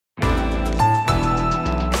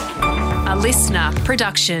A listener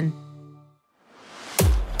production.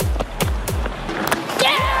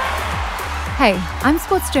 Hey, I'm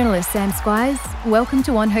sports journalist Sam Squiers. Welcome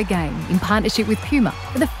to On Her Game in partnership with PUMA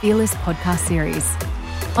for the Fearless podcast series.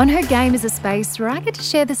 On Her Game is a space where I get to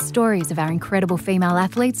share the stories of our incredible female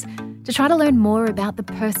athletes to try to learn more about the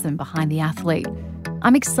person behind the athlete.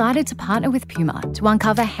 I'm excited to partner with PUMA to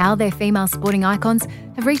uncover how their female sporting icons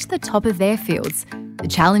have reached the top of their fields, the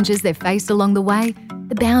challenges they've faced along the way,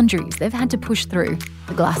 the boundaries they've had to push through,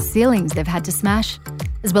 the glass ceilings they've had to smash,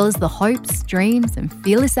 as well as the hopes, dreams and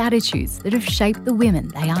fearless attitudes that have shaped the women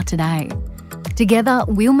they are today. Together,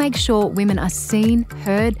 we'll make sure women are seen,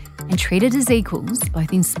 heard and treated as equals,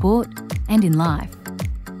 both in sport and in life.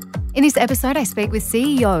 In this episode, I speak with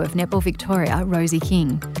CEO of Netball Victoria, Rosie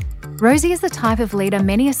King. Rosie is the type of leader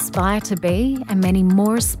many aspire to be and many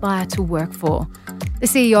more aspire to work for. The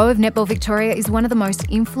CEO of Netball Victoria is one of the most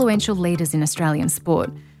influential leaders in Australian sport.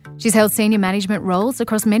 She's held senior management roles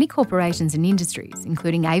across many corporations and industries,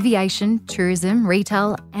 including aviation, tourism,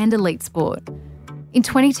 retail and elite sport. In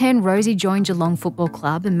 2010, Rosie joined Geelong Football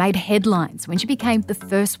Club and made headlines when she became the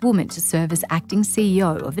first woman to serve as acting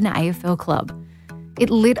CEO of an AFL club. It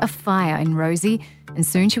lit a fire in Rosie, and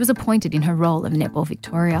soon she was appointed in her role of Netball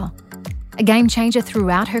Victoria. A game changer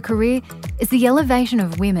throughout her career is the elevation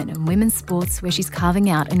of women and women's sports, where she's carving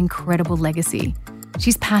out an incredible legacy.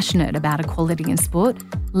 She's passionate about equality in sport,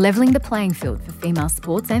 levelling the playing field for female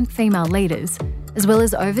sports and female leaders, as well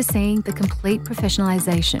as overseeing the complete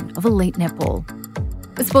professionalisation of elite netball.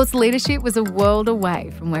 But sports leadership was a world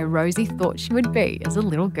away from where Rosie thought she would be as a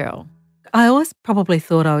little girl. I always probably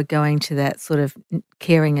thought I would go into that sort of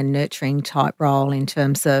caring and nurturing type role in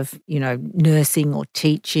terms of, nursing or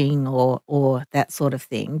teaching or that sort of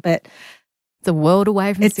thing. But it's a world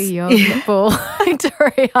away from CEO of Netball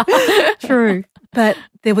Victoria. True. But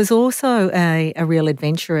there was also a real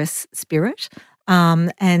adventurous spirit.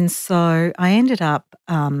 And so I ended up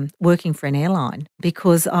working for an airline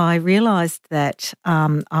because I realised that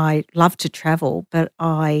I loved to travel, but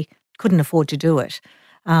I couldn't afford to do it.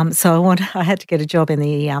 So I had to get a job in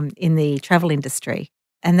the travel industry,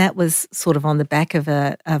 and that was sort of on the back of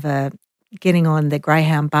a getting on the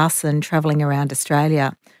Greyhound bus and travelling around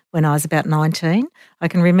Australia when I was about 19. I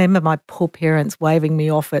can remember my poor parents waving me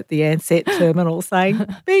off at the Ansett terminal saying,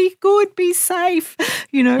 "Be good, be safe,"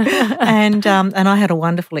 and I had a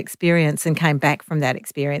wonderful experience and came back from that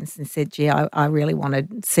experience and said, "Gee, I really want to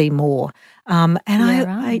see more." I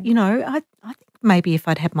think maybe if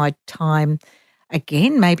I'd had my time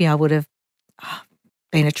again, maybe I would have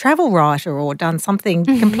been a travel writer or done something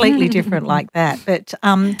completely different like that. But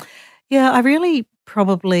I really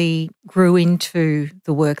probably grew into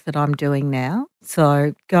the work that I'm doing now.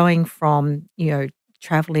 So going from,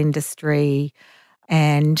 travel industry,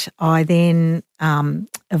 and I then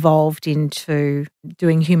evolved into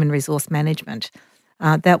doing human resource management.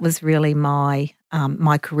 That was really my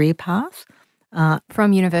career path.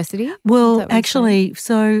 From university? Well, actually,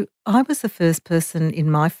 so I was the first person in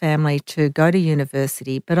my family to go to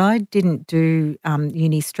university, but I didn't do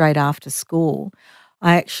uni straight after school.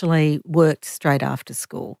 I actually worked straight after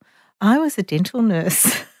school. I was a dental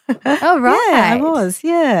nurse. Oh, right. Yeah, I was,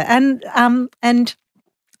 yeah. And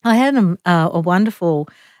I had a wonderful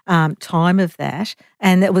time of that,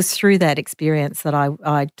 and it was through that experience that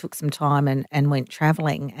I took some time and went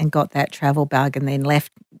travelling and got that travel bug, and then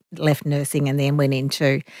left nursing and then went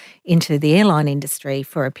into the airline industry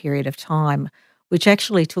for a period of time, which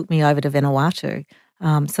actually took me over to Vanuatu.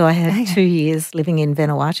 So I had 2 years living in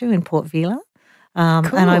Vanuatu in Port Vila,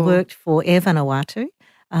 Cool. and I worked for Air Vanuatu,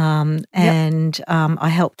 and I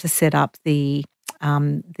helped to set up the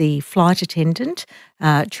flight attendant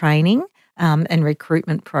training and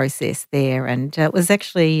recruitment process there. And it was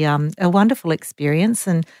actually a wonderful experience.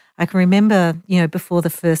 And I can remember, before the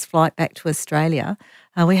first flight back to Australia,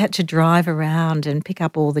 we had to drive around and pick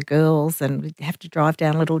up all the girls, and we'd have to drive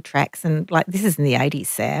down little tracks. And this is in the 80s,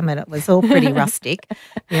 Sam, and it was all pretty rustic.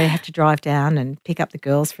 You have to drive down and pick up the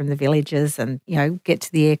girls from the villages and, get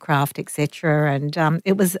to the aircraft, etc. And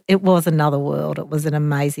it was another world. It was an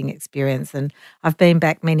amazing experience. And I've been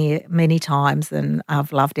back many, many times, and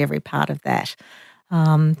I've loved every part of that.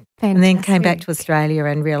 And then came back to Australia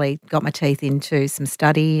and really got my teeth into some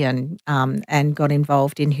study and got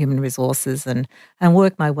involved in human resources and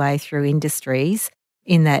worked my way through industries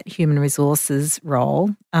in that human resources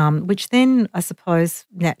role, which then I suppose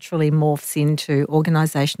naturally morphs into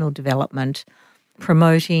organisational development,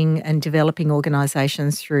 promoting and developing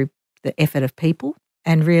organisations through the effort of people,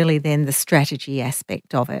 and really then the strategy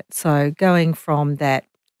aspect of it. So going from that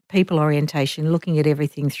people orientation, looking at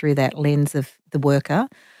everything through that lens of the worker,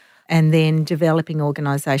 and then developing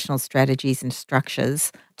organisational strategies and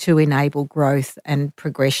structures to enable growth and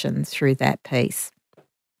progression through that piece.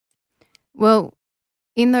 Well,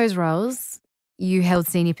 in those roles, you held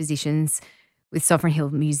senior positions with Sovereign Hill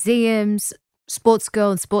Museums, Sports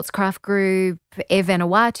Girl and Sportscraft Group, Air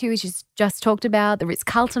Vanuatu, which you just talked about, the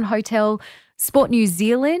Ritz-Carlton Hotel, Sport New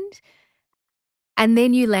Zealand, and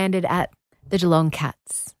then you landed at the Geelong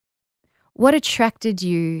Cats. What attracted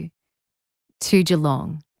you to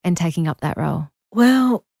Geelong and taking up that role?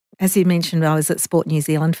 Well, as you mentioned, I was at Sport New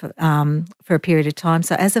Zealand for a period of time.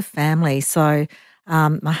 So as a family,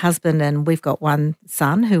 my husband and we've got one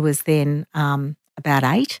son who was then about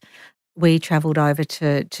 8. We travelled over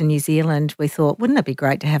to New Zealand. We thought, wouldn't it be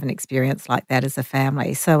great to have an experience like that as a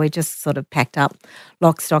family? So we just sort of packed up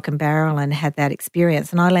lock, stock and barrel and had that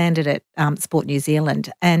experience. And I landed at Sport New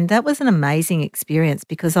Zealand. And that was an amazing experience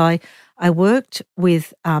because I worked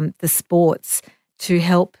with the sports to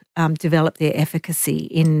help develop their efficacy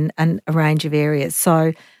in a range of areas.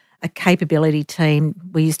 So a capability team,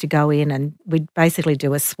 we used to go in and we'd basically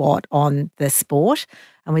do a SWOT on the sport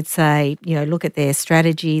and we'd say, look at their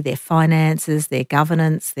strategy, their finances, their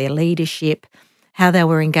governance, their leadership, how they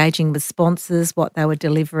were engaging with sponsors, what they were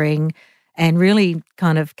delivering, and really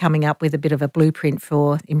kind of coming up with a bit of a blueprint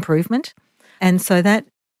for improvement. And so that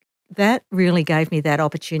really gave me that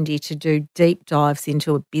opportunity to do deep dives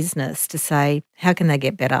into a business to say, how can they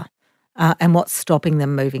get better and what's stopping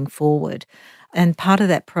them moving forward? And part of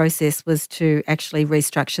that process was to actually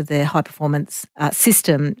restructure their high-performance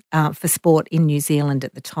system for sport in New Zealand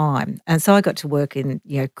at the time. And so I got to work in,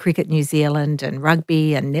 Cricket New Zealand and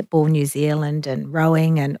rugby and Netball New Zealand and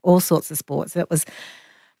rowing and all sorts of sports. It was,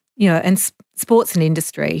 and sports an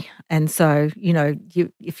industry. And so,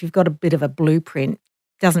 if you've got a bit of a blueprint,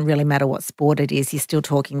 doesn't really matter what sport it is, you're still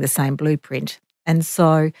talking the same blueprint. And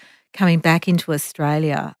so coming back into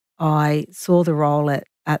Australia, I saw the role at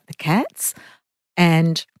the Cats.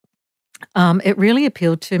 And it really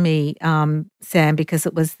appealed to me, Sam, because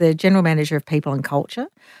it was the General Manager of People and Culture,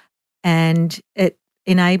 and it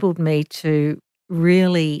enabled me to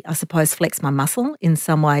really, I suppose, flex my muscle in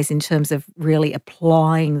some ways in terms of really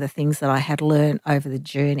applying the things that I had learned over the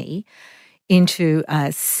journey into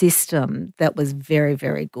a system that was very,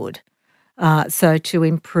 very good. So to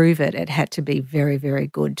improve it, it had to be very, very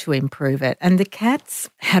good to improve it. And the Cats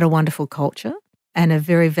had a wonderful culture and a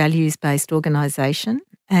very values-based organisation.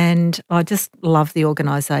 And I just love the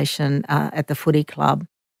organisation at the footy club.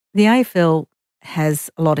 The AFL has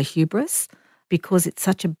a lot of hubris because it's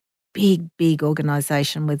such a big, big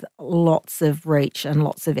organisation with lots of reach and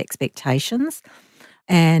lots of expectations.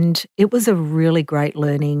 And it was a really great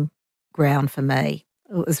learning ground for me.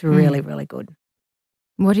 It was really, really good.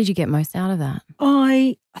 What did you get most out of that?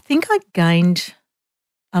 I think I gained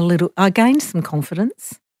some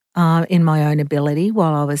confidence in my own ability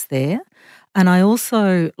while I was there. And I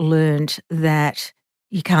also learned that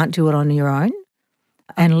you can't do it on your own.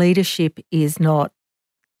 And leadership is not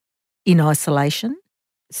in isolation.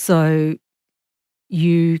 So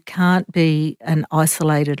you can't be an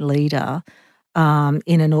isolated leader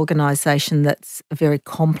in an organisation that's a very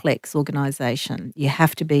complex organisation. You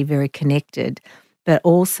have to be very connected, but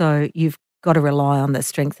also you've got to rely on the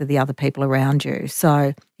strength of the other people around you.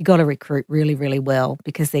 So you've got to recruit really, really well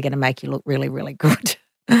because they're going to make you look really, really good.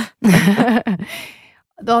 The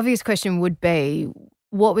obvious question would be,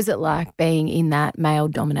 what was it like being in that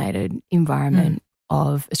male-dominated environment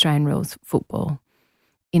of Australian rules football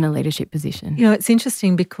in a leadership position? It's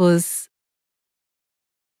interesting because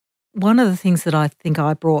one of the things that I think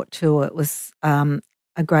I brought to it was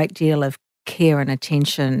a great deal of care and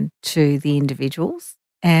attention to the individuals,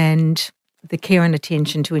 and the care and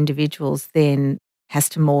attention to individuals then has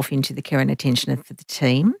to morph into the care and attention for the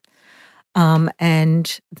team.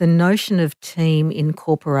 And the notion of team in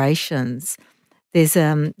corporations, there's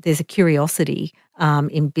a curiosity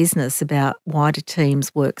in business about why do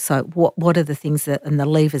teams work. So what are the things and the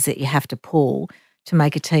levers that you have to pull to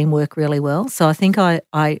make a team work really well? So I think I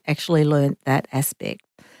actually learned that aspect.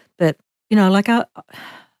 But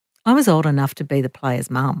I was old enough to be the player's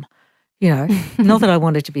mum. Not that I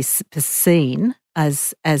wanted to be seen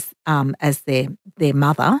as their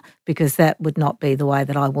mother, because that would not be the way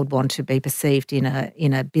that I would want to be perceived in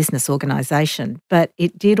a business organisation. But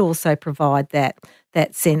it did also provide that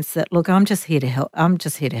sense that, look, I'm just here to help. I'm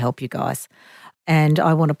just here to help you guys, and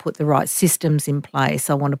I want to put the right systems in place.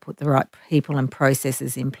 I want to put the right people and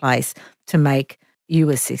processes in place to make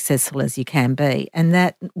you as successful as you can be. And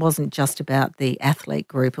that wasn't just about the athlete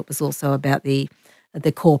group; it was also about the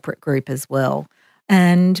corporate group as well.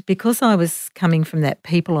 And because I was coming from that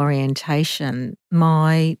people orientation,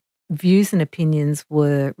 my views and opinions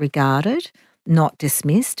were regarded, not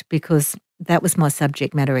dismissed, because that was my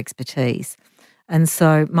subject matter expertise. And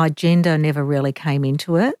so my gender never really came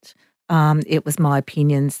into it. It was my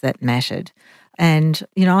opinions that mattered. And,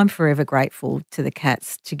 I'm forever grateful to the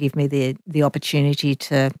Cats to give me the opportunity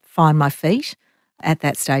to find my feet at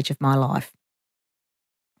that stage of my life.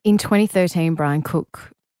 In 2013, Brian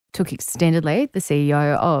Cook took extended leave, the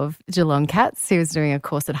CEO of Geelong Cats. He was doing a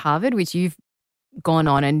course at Harvard, which you've gone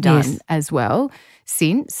on and done as well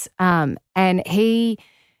since. And he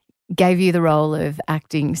gave you the role of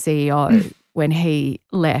acting CEO when he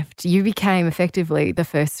left. You became effectively the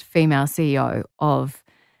first female CEO of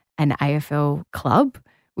an AFL club,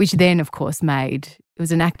 which then, of course, it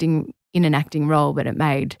was an acting role, but it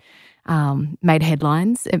made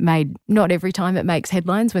headlines. It made, not every time it makes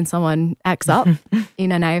headlines when someone acts up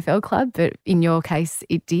in an AFL club, but in your case,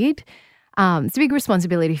 it did. It's a big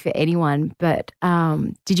responsibility for anyone, but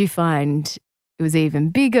did you find it was even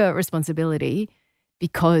bigger responsibility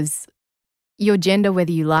because your gender,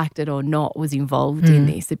 whether you liked it or not, was involved in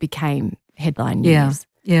this? It became headline news.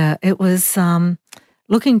 Yeah, it was.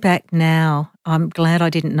 Looking back now, I'm glad I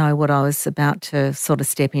didn't know what I was about to sort of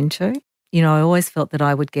step into. I always felt that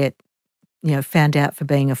I would get, found out for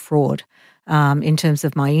being a fraud in terms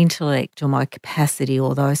of my intellect or my capacity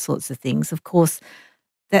or those sorts of things. Of course,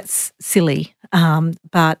 that's silly,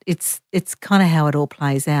 but it's kind of how it all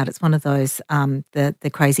plays out. It's one of those,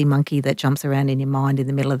 the crazy monkey that jumps around in your mind in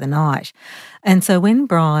the middle of the night. And so when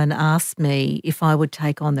Brian asked me if I would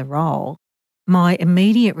take on the role, my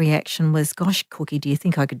immediate reaction was, gosh, Cookie, do you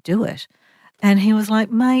think I could do it? And he was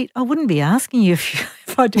like, mate, I wouldn't be asking you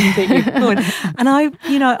if I didn't think you could. And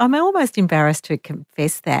I'm almost embarrassed to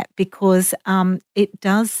confess that because it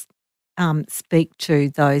does speak to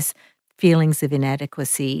those feelings of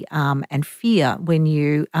inadequacy and fear when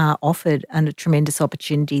you are offered a tremendous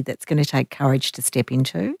opportunity that's going to take courage to step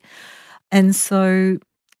into. And so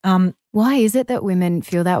why is it that women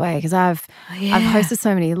feel that way? Because I've hosted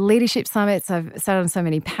so many leadership summits, I've sat on so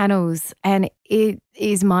many panels, and it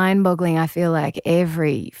is mind-boggling. I feel like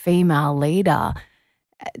every female leader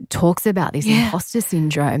talks about this imposter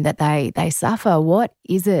syndrome that they suffer. What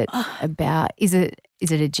is it about? Is it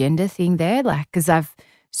a gender thing there? Because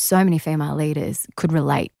so many female leaders could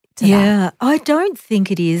relate to that. Yeah, I don't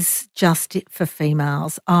think it is just for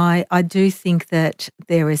females. I do think that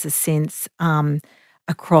there is a sense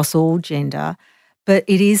across all gender, but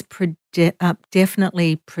it is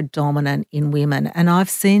definitely predominant in women. And I've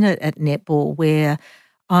seen it at netball where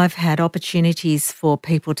I've had opportunities for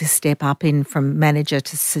people to step up in from manager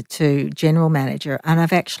to general manager, and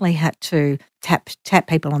I've actually had to tap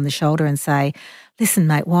people on the shoulder and say, listen,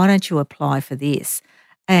 mate, why don't you apply for this?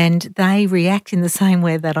 And they react in the same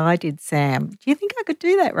way that I did, Sam. Do you think I could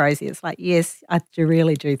do that, Rosie? It's like, yes, I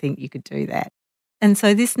really do think you could do that. And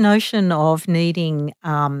so this notion of needing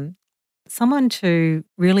someone to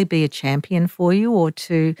really be a champion for you or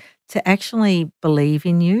to actually believe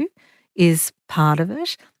in you is part of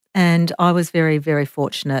it. And I was very, very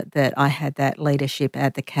fortunate that I had that leadership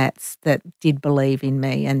at the Cats that did believe in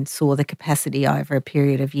me and saw the capacity over a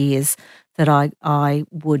period of years that I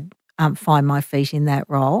would find my feet in that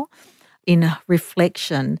role. In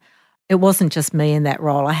reflection, it wasn't just me in that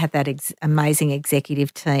role. I had that amazing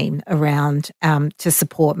executive team around to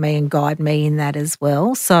support me and guide me in that as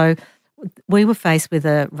well. So we were faced with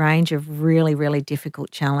a range of really, really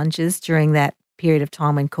difficult challenges during that period of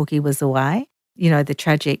time when Cookie was away. The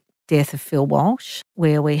tragic death of Phil Walsh,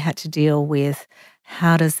 where we had to deal with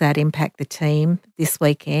how does that impact the team this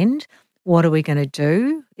weekend? What are we going to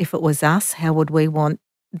do? If it was us, how would we want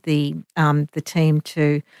the team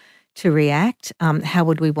to react? How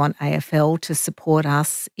would we want AFL to support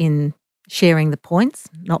us in sharing the points,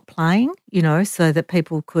 not playing, so that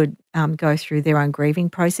people could go through their own grieving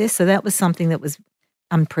process? So that was something that was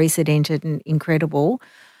unprecedented and incredible.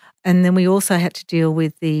 And then we also had to deal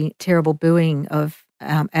with the terrible booing of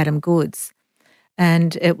Adam Goodes.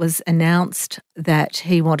 And it was announced that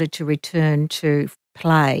he wanted to return to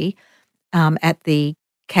play at the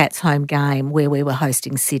Cats home game where we were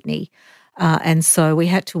hosting Sydney. And so we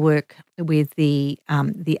had to work with the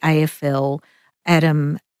AFL,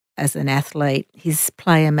 Adam as an athlete, his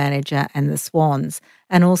player manager and the Swans,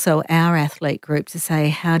 and also our athlete group to say,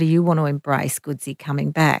 how do you want to embrace Goodsy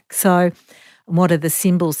coming back? So what are the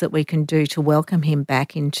symbols that we can do to welcome him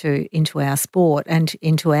back into our sport and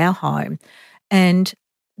into our home? And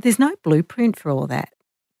there's no blueprint for all that,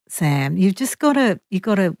 Sam. You've got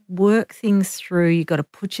to work things through. You've got to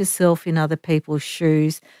put yourself in other people's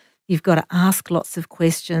shoes. You've got to ask lots of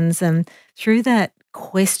questions, and through that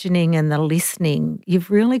questioning and the listening, you've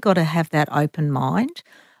really got to have that open mind.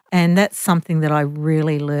 And that's something that I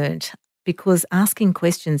really learnt, because asking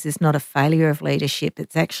questions is not a failure of leadership.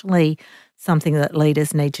 It's actually something that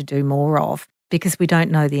leaders need to do more of, because we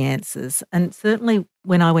don't know the answers. And certainly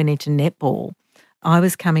when I went into netball, I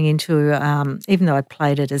was coming into, even though I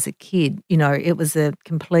played it as a kid, it was a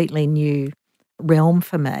completely new realm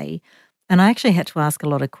for me. And I actually had to ask a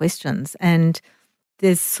lot of questions. And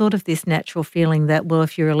there's sort of this natural feeling that, well,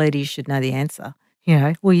 if you're a leader, you should know the answer.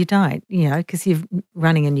 Well, you don't, because you're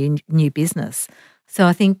running a new business. So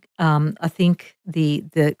I think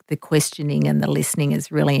the questioning and the listening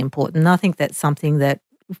is really important. And I think that's something that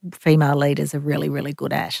female leaders are really, really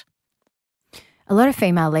good at. A lot of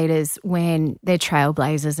female leaders, when they're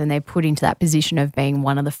trailblazers and they're put into that position of being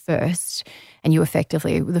one of the first, and you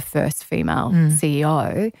effectively were the first female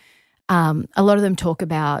CEO, a lot of them talk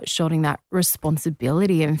about shouldering that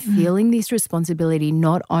responsibility and feeling this responsibility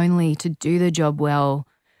not only to do the job well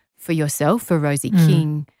for yourself, for Rosie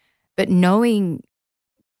King, but knowing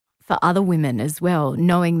for other women as well,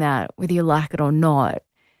 knowing that whether you like it or not,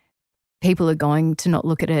 people are going to not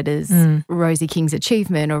look at it as Rosie King's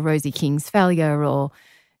achievement or Rosie King's failure,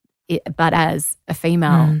 but as a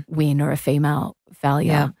female win or a female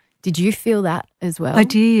failure. Yeah. Did you feel that as well? I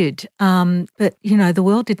did. But, the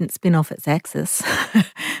world didn't spin off its axis.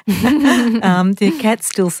 The cat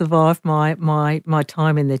still survived my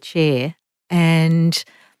time in the chair. And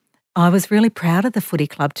I was really proud of the footy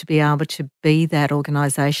club to be able to be that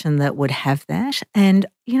organisation that would have that. And,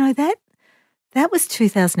 that was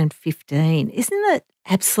 2015. Isn't it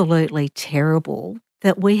absolutely terrible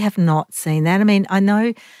that we have not seen that? I mean, I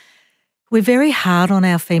know we're very hard on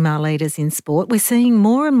our female leaders in sport. We're seeing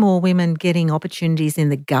more and more women getting opportunities in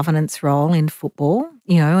the governance role in football,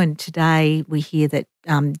 and today we hear that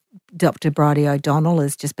Dr. Bridie O'Donnell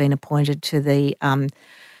has just been appointed to the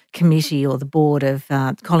committee or the board of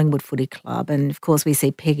Collingwood Footy Club. And, of course, we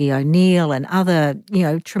see Peggy O'Neill and other,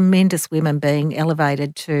 tremendous women being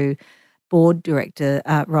elevated to board director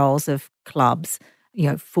roles of clubs,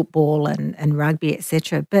 football and rugby,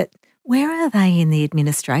 etc. But where are they in the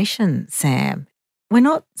administration, Sam? We're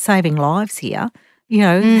not saving lives here.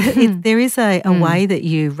 There is a way that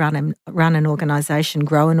you run an organisation,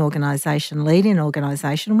 grow an organisation, lead an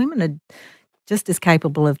organisation. Women are just as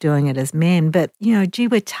capable of doing it as men. But,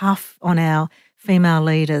 we're tough on our female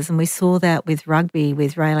leaders, and we saw that with rugby,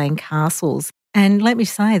 with Raylene Castles. And let me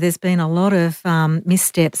say, there's been a lot of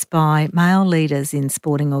missteps by male leaders in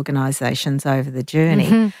sporting organisations over the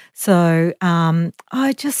journey. So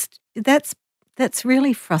that's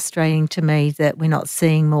really frustrating to me that we're not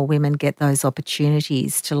seeing more women get those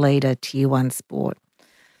opportunities to lead a Tier 1 sport.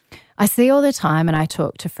 I see all the time, and I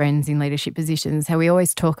talk to friends in leadership positions, how we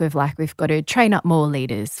always talk of we've got to train up more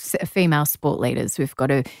leaders, female sport leaders. We've got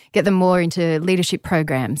to get them more into leadership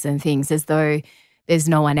programs and things, as though there's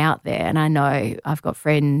no one out there. And I know I've got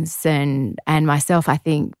friends and myself, I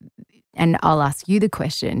think, and I'll ask you the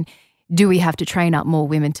question, do we have to train up more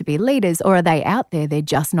women to be leaders, or are they out there, they're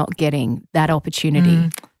just not getting that opportunity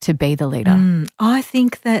to be the leader? I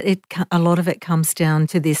think that a lot of it comes down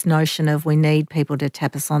to this notion of we need people to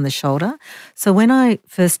tap us on the shoulder. So when I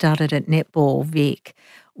first started at Netball Vic,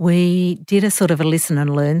 we did a sort of a listen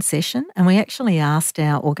and learn session, and we actually asked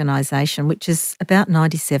our organisation, which is about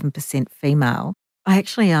 97% female, I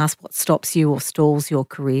actually asked what stops you or stalls your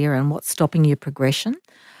career and what's stopping your progression,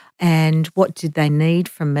 and what did they need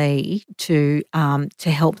from me to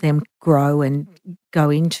help them grow and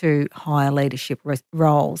go into higher leadership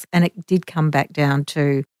roles. And it did come back down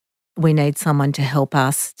to we need someone to help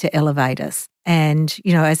us, to elevate us. And,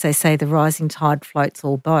 as they say, the rising tide floats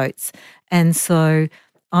all boats. And so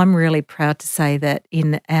I'm really proud to say that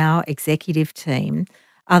in our executive team,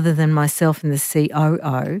 other than myself and the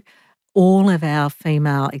COO, all of our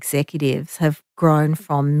female executives have grown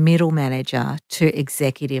from middle manager to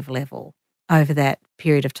executive level over that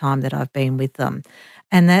period of time that I've been with them.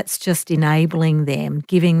 And that's just enabling them,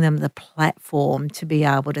 giving them the platform to be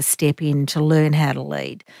able to step in, to learn how to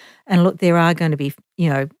lead. And look, there are going to be,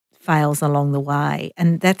 fails along the way,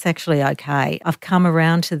 and that's actually okay. I've come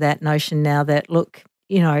around to that notion now that, look,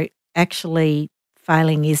 actually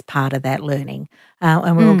failing is part of that learning,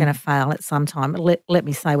 and we're all going to fail at some time. Let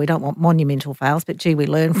me say, we don't want monumental fails, but gee, we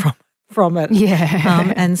learn from it.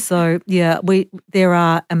 Yeah. And so, there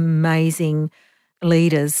are amazing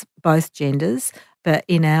leaders, both genders, but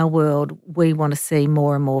in our world, we want to see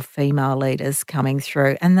more and more female leaders coming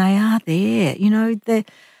through, and they are there.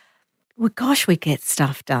 We get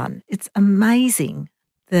stuff done. It's amazing.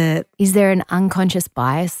 Is there an unconscious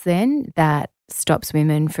bias then that stops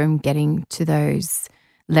women from getting to those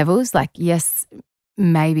levels? Like, yes,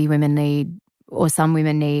 maybe women need or some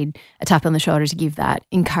women need a tap on the shoulder to give that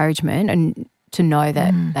encouragement and to know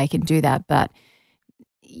that they can do that. But,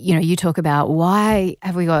 you know, you talk about why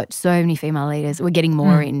have we got so many female leaders? We're getting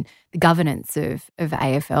more in the governance of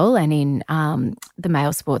AFL and in the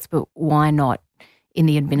male sports, but why not in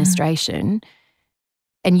the administration?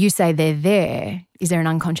 And you say they're there. Is there an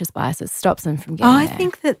unconscious bias that stops them from getting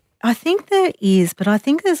there? I think there is, but I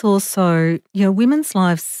think there's also, you know, women's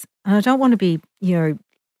lives, and I don't want to be, you know,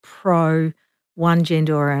 pro one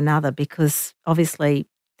gender or another, because obviously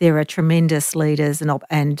there are tremendous leaders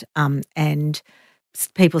and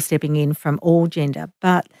people stepping in from all gender,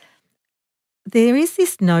 but there is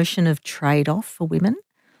this notion of trade-off for women.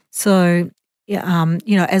 So, you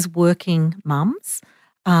know, as working mums,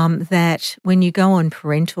 that when you go on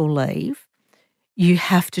parental leave, you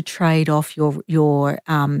have to trade off your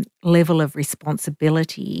level of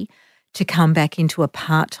responsibility to come back into a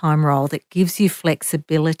part-time role that gives you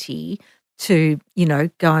flexibility to, you know,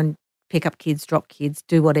 go and pick up kids, drop kids,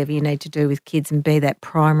 do whatever you need to do with kids and be that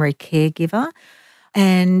primary caregiver.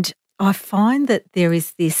 And I find that there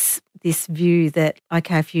is this view that,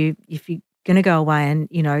 okay, if you're going to go away and,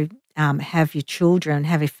 you know, have your children,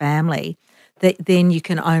 have a family, that then you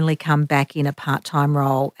can only come back in a part-time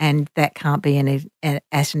role, and that can't be at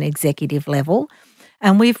an executive level.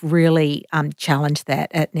 And we've really challenged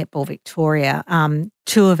that at Netball Victoria.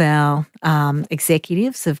 Two of our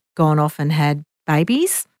executives have gone off and had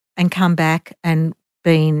babies and come back and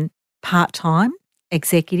been part-time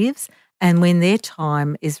executives. And when their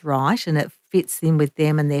time is right and it fits in with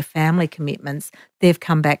them and their family commitments, they've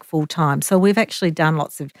come back full-time. So we've actually done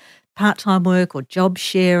lots of part-time work or job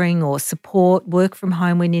sharing or support, work from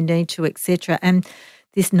home when you need to, etc. And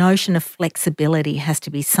this notion of flexibility has to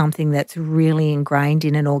be something that's really ingrained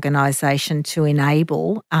in an organisation to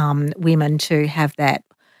enable women to have that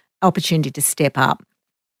opportunity to step up.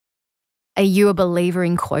 Are you a believer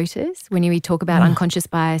in quotas when you talk about unconscious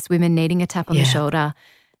bias, women needing a tap on the shoulder?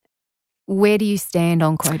 Where do you stand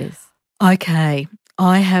on quotas? Okay,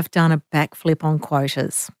 I have done a backflip on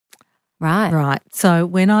quotas. Right. So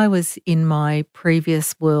when I was in my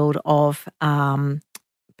previous world of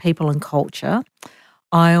people and culture,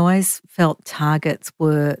 I always felt targets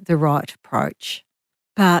were the right approach.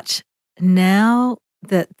 But now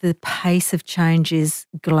that the pace of change is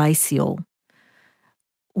glacial,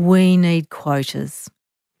 we need quotas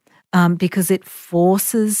because it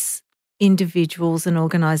forces individuals and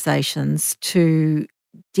organisations to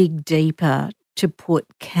dig deeper, to put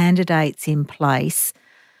candidates in place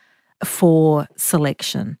for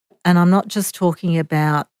selection. And I'm not just talking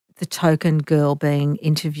about the token girl being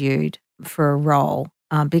interviewed for a role,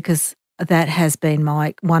 because that has been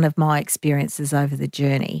one of my experiences over the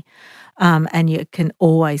journey. And you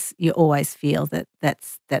always feel that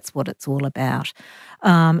that's what it's all about.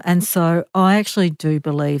 And so I actually do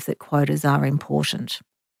believe that quotas are important.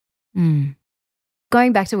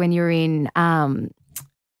 Going back to when you were in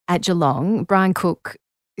at Geelong, Brian Cook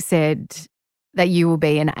said that you will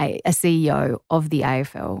be a CEO of the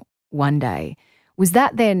AFL one day. Was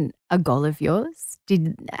that then a goal of yours?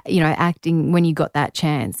 Did, you know, acting when you got that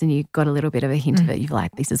chance and you got a little bit of a hint of it, you're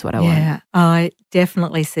like, this is what I want? Yeah, I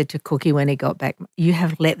definitely said to Cookie when he got back, you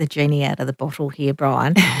have let the genie out of the bottle here,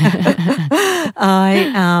 Brian.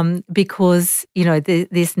 Because, you know,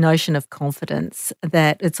 this notion of confidence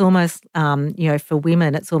that it's almost, you know, for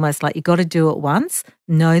women, it's almost like you got to do it once,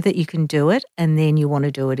 know that you can do it, and then you want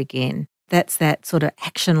to do it again. That's that sort of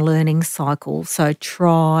action learning cycle. So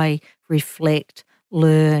try, reflect,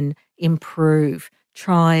 learn, improve,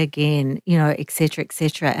 try again, you know, et cetera, et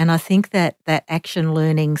cetera. And I think that action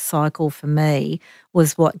learning cycle for me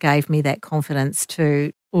was what gave me that confidence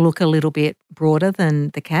to look a little bit broader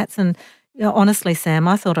than the Cats. And you know, honestly, Sam,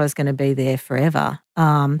 I thought I was going to be there forever.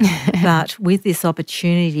 But with this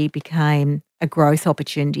opportunity became a growth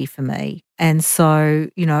opportunity for me. And so,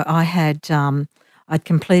 you know, I'd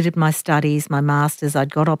completed my studies, my master's.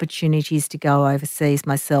 I'd got opportunities to go overseas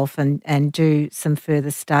myself and do some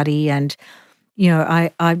further study. And, you know,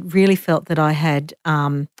 I really felt that I had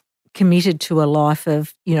committed to a life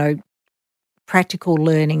of, you know, practical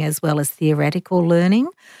learning as well as theoretical learning.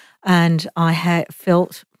 And I had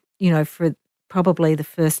felt, you know, for probably the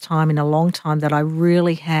first time in a long time that I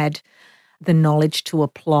really had the knowledge to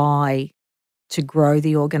apply to grow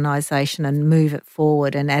the organisation and move it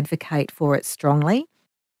forward and advocate for it strongly.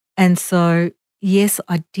 And so, yes,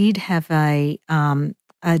 I did have a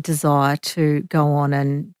desire to go on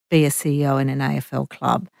and be a CEO in an AFL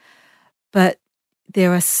club, but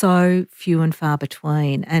there are so few and far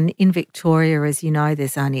between. And in Victoria, as you know,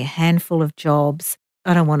 there's only a handful of jobs.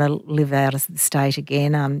 I don't want to live out of the state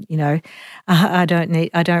again. I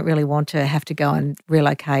don't really want to have to go and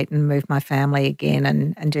relocate and move my family again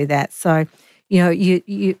and do that. So,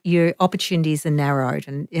 your opportunities are narrowed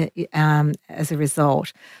and as a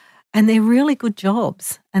result. And they're really good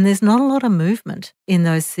jobs, and there's not a lot of movement in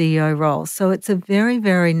those CEO roles. So it's a very,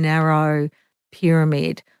 very narrow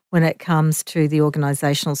pyramid when it comes to the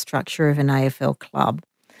organisational structure of an AFL club.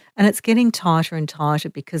 And it's getting tighter and tighter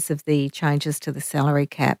because of the changes to the salary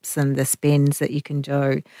caps and the spends that you can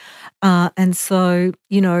do. And so,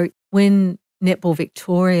 when Netball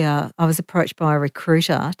Victoria, I was approached by a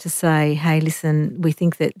recruiter to say, hey, listen, we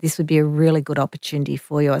think that this would be a really good opportunity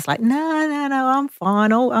for you. I was like, no, I'm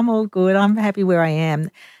fine. I'm all good. I'm happy where I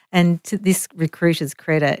am. And to this recruiter's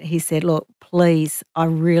credit, he said, look, please, I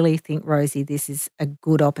really think, Rosie, this is a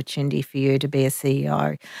good opportunity for you to be a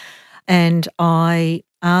CEO. And I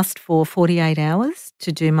asked for 48 hours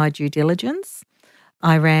to do my due diligence.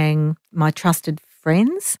 I rang my trusted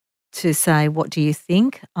friends to say, what do you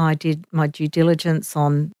think? I did my due diligence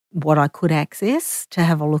on what I could access to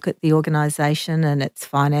have a look at the organisation and its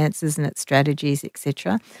finances and its strategies,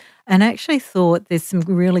 etc. And I actually thought there's some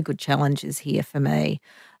really good challenges here for me.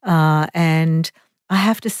 And I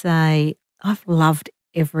have to say, I've loved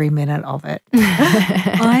every minute of it.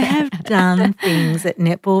 I have done things at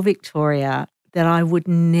Netball Victoria that I would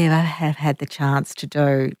never have had the chance to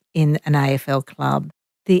do in an AFL club.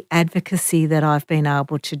 The advocacy that I've been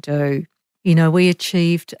able to do. We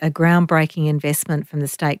achieved a groundbreaking investment from the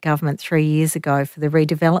state government 3 years ago for the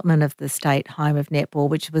redevelopment of the state home of netball,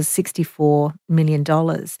 which was $64 million.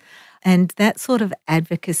 And that sort of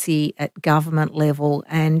advocacy at government level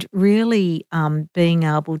and really being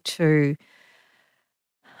able to,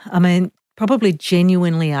 probably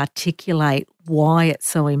genuinely articulate why it's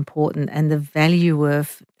so important and the value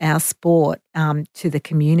of our sport to the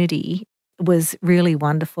community was really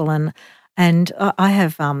wonderful. And I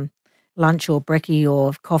have lunch or brekkie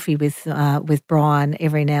or coffee with Brian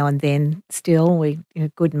every now and then still. We're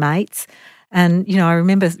good mates. And, I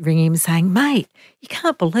remember ringing him saying, mate, you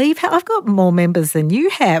can't believe how I've got more members than you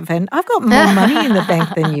have and I've got more money in the bank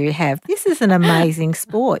than you have. This is an amazing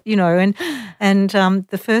sport, and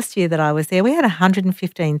the first year that I was there, we had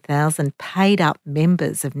 115,000 paid up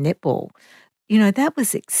members of netball. That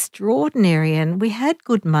was extraordinary and we had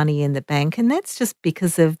good money in the bank, and that's just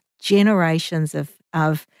because of generations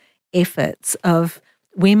of efforts of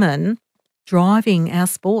women driving our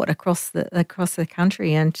sport across the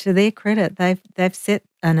country, and to their credit, they've set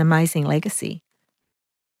an amazing legacy.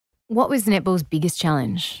 What was netball's biggest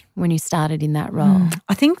challenge when you started in that role?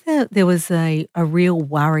 I think that there was a real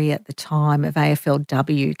worry at the time of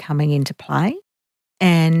AFLW coming into play,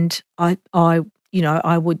 and I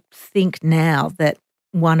would think now that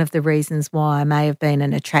one of the reasons why I may have been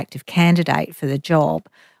an attractive candidate for the job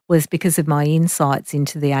was because of my insights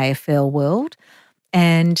into the AFL world.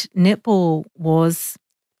 And netball was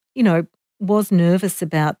nervous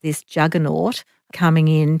about this juggernaut coming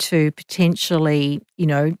in to potentially,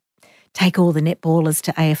 take all the netballers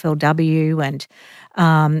to AFLW,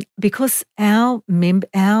 and because our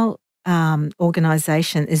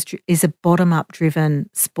organisation is a bottom-up driven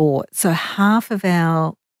sport, so half of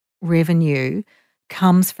our revenue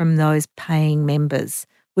comes from those paying members,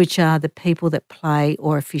 which are the people that play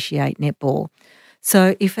or officiate netball.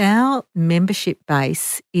 So if our membership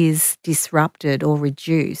base is disrupted or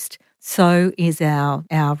reduced, so is our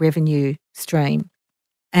revenue stream.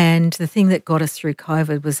 And the thing that got us through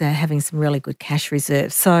COVID was having some really good cash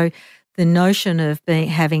reserves. So the notion of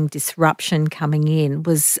having disruption coming in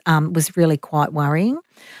was really quite worrying.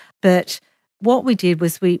 But what we did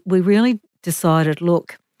was we really decided,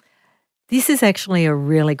 look, this is actually a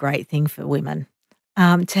really great thing for women.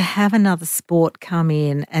 To have another sport come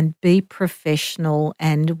in and be professional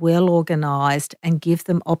and well organised and give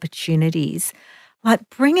them opportunities, like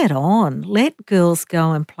bring it on. Let girls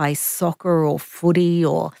go and play soccer or footy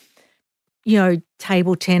or,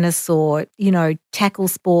 table tennis or, tackle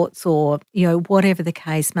sports or, whatever the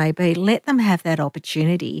case may be. Let them have that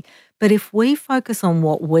opportunity. But if we focus on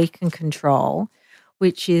what we can control,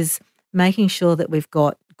 which is making sure that we've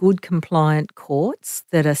got good compliant courts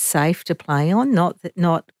that are safe to play on,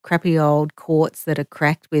 not crappy old courts that are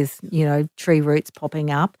cracked with, tree roots popping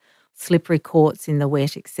up, slippery courts in the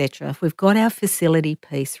wet, etc. If we've got our facility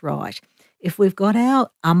piece right, if we've got our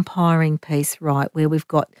umpiring piece right, where we've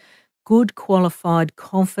got good, qualified,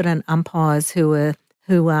 confident umpires who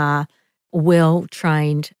are well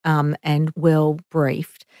trained and well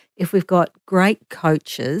briefed, if we've got great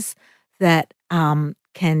coaches that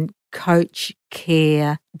can coach,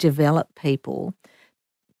 care, develop people,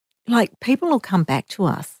 like people will come back to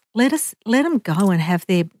us. let them go and have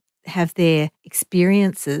their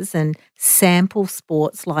experiences and sample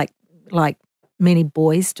sports like many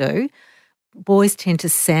boys do. Boys tend to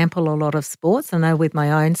sample a lot of sports. I know with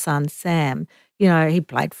my own son, Sam, he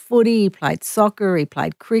played footy, he played soccer, he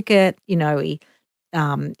played cricket, he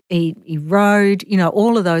rode,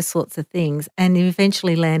 all of those sorts of things, and he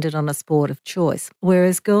eventually landed on a sport of choice,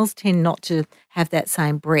 whereas girls tend not to have that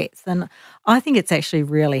same breadth. And I think it's actually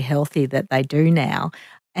really healthy that they do now.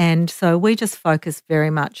 And so we just focus very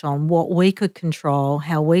much on what we could control,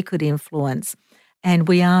 how we could influence. And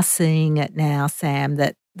we are seeing it now, Sam,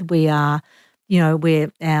 that we are, where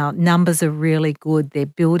our numbers are really good. They're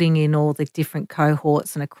building in all the different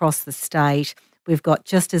cohorts and across the state. We've got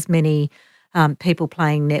just as many people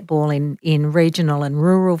playing netball in regional and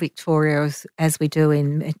rural Victoria as we do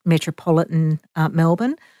in metropolitan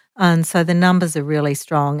Melbourne. And so the numbers are really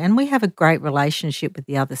strong. And we have a great relationship with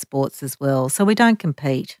the other sports as well. So we don't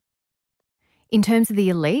compete. In terms of the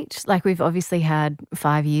elite, like we've obviously had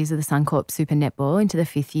 5 years of the Suncorp Super Netball into the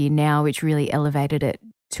 5th year now, which really elevated it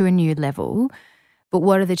to a new level. But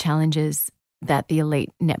what are the challenges that the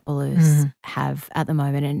elite netballers have at the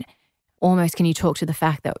moment? And almost can you talk to the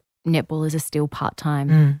fact that netballers are still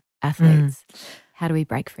part-time athletes? How do we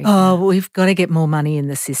break free? We've got to get more money in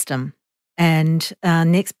the system. And our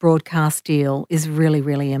next broadcast deal is really,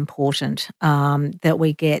 really important, that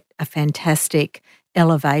we get a fantastic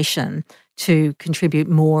elevation to contribute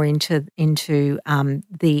more into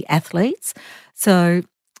the athletes. So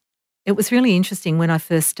it was really interesting when I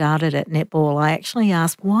first started at netball. I actually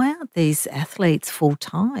asked, why aren't these athletes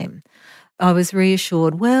full-time? I was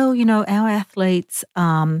reassured, well, our athletes,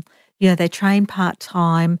 they train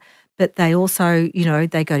part-time, but they also,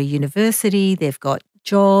 they go to university, they've got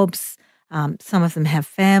jobs, some of them have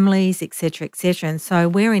families, et cetera, et cetera. And so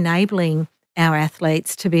we're enabling our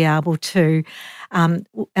athletes to be able to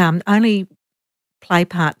only play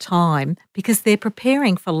part-time because they're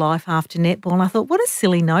preparing for life after netball. And I thought, what a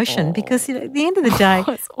silly notion, because at the end of the day,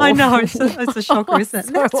 I know, it's a shocker, isn't it?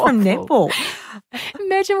 So That's from netball.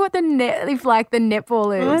 Imagine what the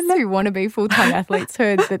netballers who want to be full-time athletes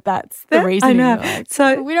heard that's the reason. I know. Like,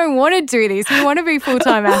 so we don't want to do this. We want to be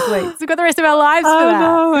full-time athletes. We've got the rest of our lives for that.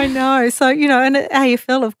 I know. So, and at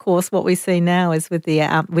AFL, of course, what we see now is with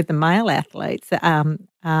the male athletes,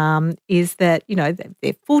 is that,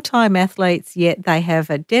 they're full-time athletes, yet they have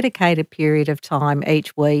a dedicated period of time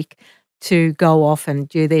each week to go off and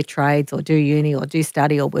do their trades or do uni or do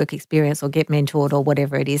study or work experience or get mentored or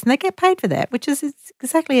whatever it is. And they get paid for that, which is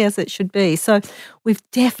exactly as it should be. So we've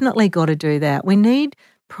definitely got to do that. We need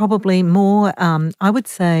probably more, I would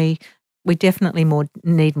say we definitely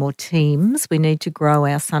need more teams. We need to grow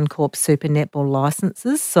our Suncorp Super Netball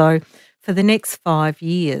licenses. So for the next 5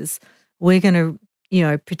 years, we're going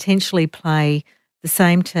to potentially play the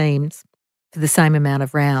same teams for the same amount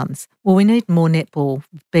of rounds. Well, we need more netball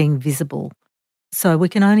being visible. So we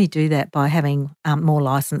can only do that by having more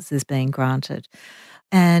licenses being granted.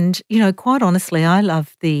 And, quite honestly, I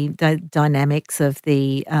love the dynamics of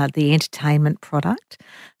the entertainment product.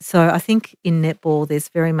 So I think in netball there's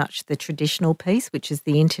very much the traditional piece, which is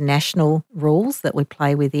the international rules that we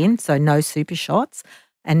play within, so no super shots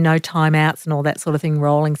and no timeouts and all that sort of thing,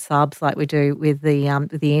 rolling subs like we do with the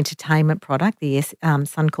entertainment product, the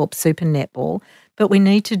Suncorp Super Netball. But we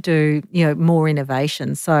need to do, more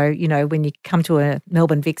innovation. So, when you come to a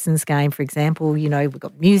Melbourne Vixens game, for example, we've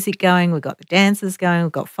got music going, we've got the dancers going,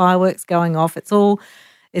 we've got fireworks going off. It's all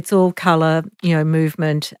colour,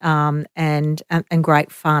 movement, and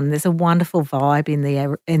great fun. There's a wonderful vibe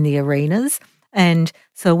in the arenas, and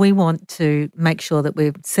so we want to make sure that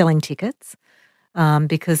we're selling tickets.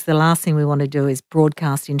 Because the last thing we want to do is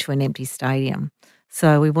broadcast into an empty stadium.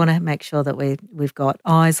 So we want to make sure that we've got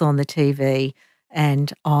eyes on the TV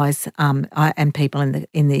and eyes and people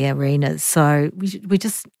in the arenas. So we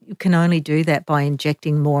just can only do that by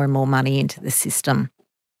injecting more and more money into the system.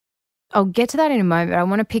 I'll get to that in a moment. I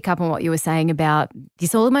want to pick up on what you were saying about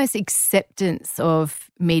this almost acceptance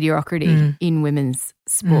of mediocrity in women's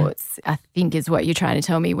sports, I think is what you're trying to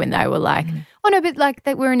tell me when they were like, oh, no, but like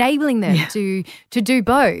that we're enabling them to do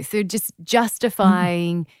both. They're just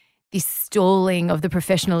justifying this stalling of the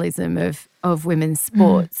professionalism of women's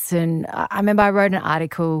sports. And I remember I wrote an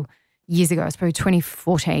article years ago, it was probably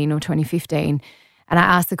 2014 or 2015, and I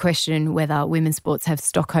asked the question whether women's sports have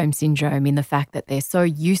Stockholm syndrome in the fact that they're so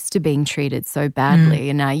used to being treated so badly.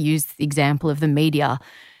 And I used the example of the media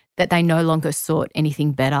that they no longer sought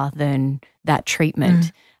anything better than that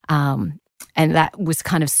treatment. And that was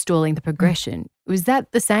kind of stalling the progression. Was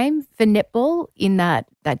that the same for netball in that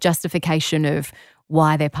justification of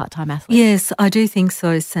why they're part-time athletes? Yes, I do think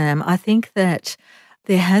so, Sam. I think that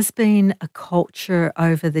there has been a culture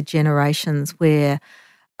over the generations where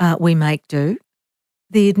we make do.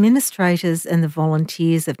 The administrators and the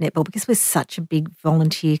volunteers of netball, because we're such a big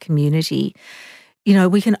volunteer community,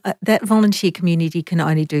 we can that volunteer community can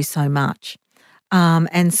only do so much.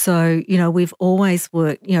 And so, we've always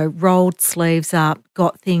worked, rolled sleeves up,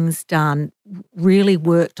 got things done, really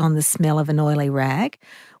worked on the smell of an oily rag,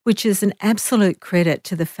 which is an absolute credit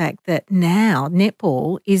to the fact that now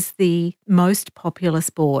netball is the most popular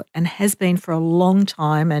sport and has been for a long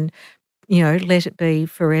time and, let it be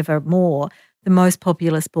forevermore, the most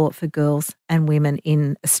popular sport for girls and women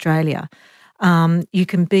in Australia. You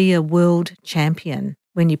can be a world champion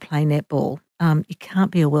when you play netball. You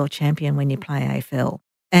can't be a world champion when you play AFL.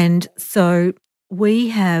 And so we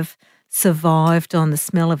have survived on the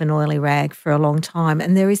smell of an oily rag for a long time.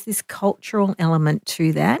 And there is this cultural element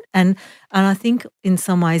to that. And I think in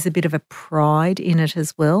some ways a bit of a pride in it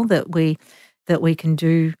as well, that we can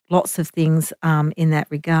do lots of things in that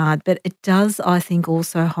regard. But it does, I think,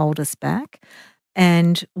 also hold us back.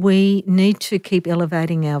 And we need to keep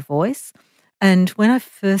elevating our voice. And when I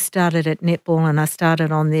first started at netball and I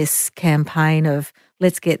started on this campaign of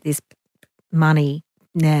let's get this money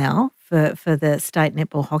now for the State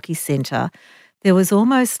Netball Hockey Centre, there was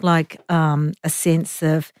almost like a sense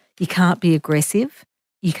of you can't be aggressive,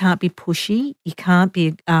 you can't be pushy, you can't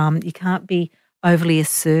be overly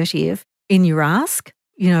assertive in your ask,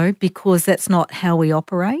 because that's not how we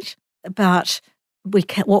operate. But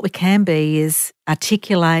what we can be is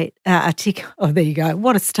articulate. Oh, there you go.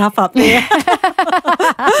 What a stuff up there.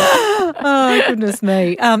 Oh, goodness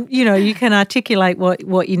me. You can articulate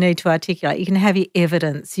what you need to articulate. You can have your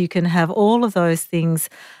evidence. You can have all of those things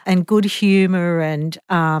and good humour and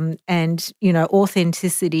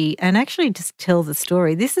authenticity and actually just tell the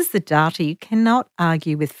story. This is the data. You cannot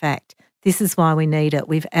argue with fact. This is why we need it.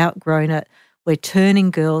 We've outgrown it. We're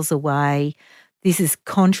turning girls away. This is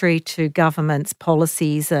contrary to government's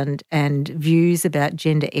policies and views about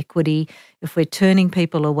gender equity. If we're turning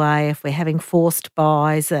people away, if we're having forced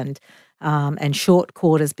buys and short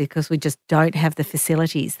quarters because we just don't have the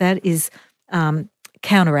facilities, that is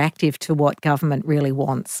counteractive to what government really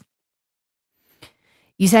wants.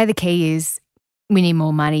 You say the key is we need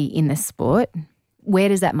more money in the sport. Where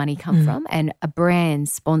does that money come from? And are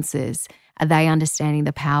brands, sponsors, are they understanding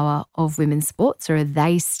the power of women's sports, or are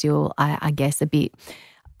they still, I guess, a bit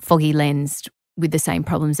foggy-lensed with the same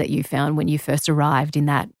problems that you found when you first arrived in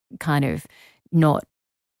that kind of not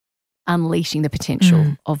unleashing the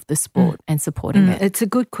potential of the sport and supporting it? It's a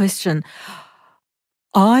good question.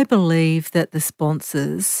 I believe that the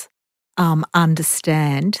sponsors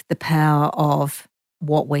understand the power of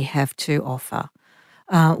what we have to offer.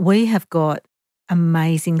 We have got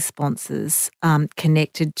amazing sponsors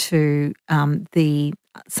connected to the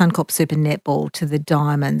Suncorp Super Netball, to the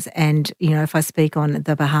Diamonds, and if I speak on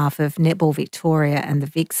the behalf of Netball Victoria and the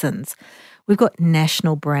Vixens, we've got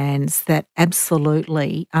national brands that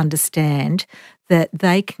absolutely understand that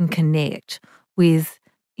they can connect with,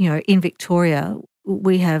 in Victoria,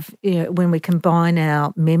 we have, when we combine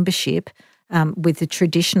our membership with the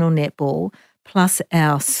traditional netball, plus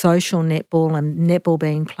our social netball and netball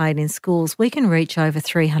being played in schools, we can reach over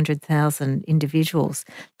 300,000 individuals.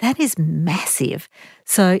 That is massive.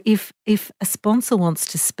 So if a sponsor wants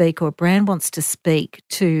to speak or a brand wants to speak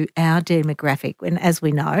to our demographic, and as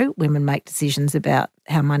we know, women make decisions about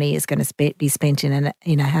how money is going to be spent in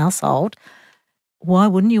a household, why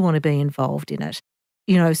wouldn't you want to be involved in it?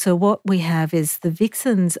 So what we have is the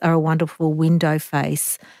Vixens are a wonderful window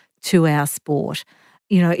face to our sport.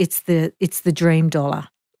 It's the dream dollar.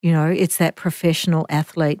 It's that professional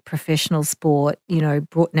athlete, professional sport,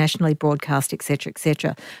 nationally broadcast, et cetera, et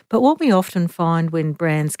cetera. But what we often find when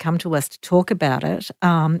brands come to us to talk about it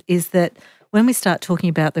is that when we start talking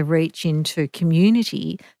about the reach into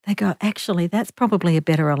community, they go, actually, that's probably a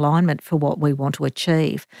better alignment for what we want to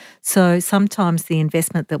achieve. So sometimes the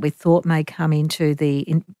investment that we thought may come into the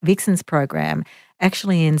Vixens program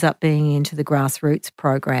actually ends up being into the grassroots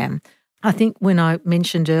program. I think when I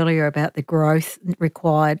mentioned earlier about the growth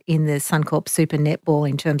required in the Suncorp Super Netball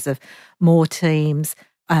in terms of more teams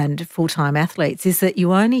and full-time athletes is that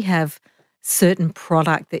you only have certain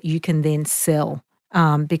product that you can then sell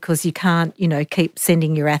because you can't, keep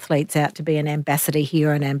sending your athletes out to be an ambassador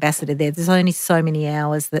here and ambassador there. There's only so many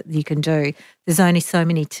hours that you can do. There's only so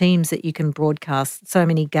many teams that you can broadcast, so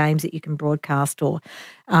many games that you can broadcast or,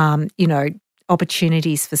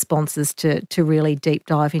 opportunities for sponsors to really deep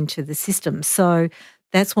dive into the system. So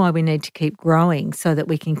that's why we need to keep growing so that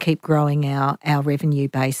we can keep growing our revenue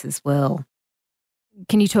base as well.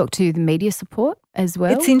 Can you talk to the media support as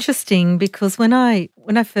well? It's interesting because when I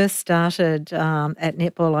first started at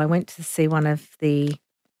netball, I went to see one of the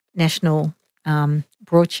national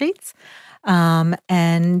broadsheets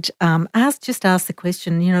and asked the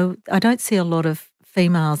question, I don't see a lot of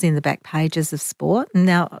females in the back pages of sport. And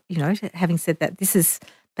now, having said that, this is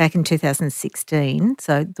back in 2016,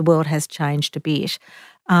 so the world has changed a bit.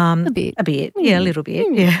 A bit. Yeah, a little bit,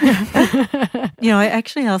 yeah. I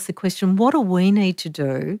actually asked the question, what do we need to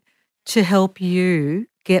do to help you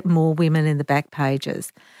get more women in the back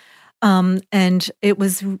pages? And it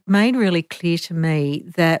was made really clear to me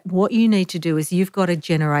that what you need to do is you've got to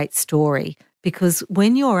generate story, because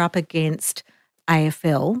when you're up against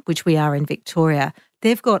AFL, which we are in Victoria,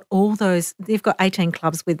 they've got 18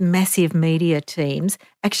 clubs with massive media teams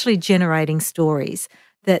actually generating stories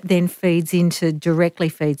that then directly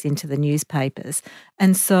feeds into the newspapers.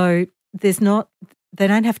 And so they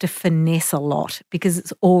don't have to finesse a lot because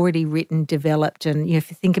it's already written, developed. And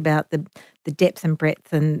if you think about the depth and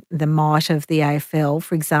breadth and the might of the AFL,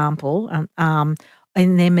 for example,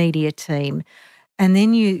 in their media team, and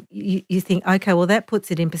then you think, okay, well, that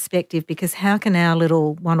puts it in perspective, because how can our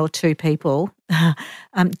little one or two people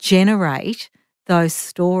generate those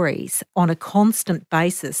stories on a constant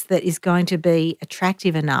basis that is going to be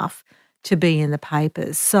attractive enough to be in the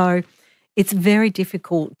papers? So it's very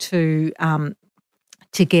difficult to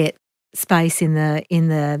get space in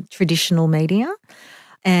the traditional media.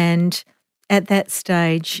 And at that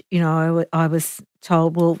stage, I was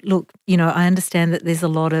told, well, look, I understand that there's a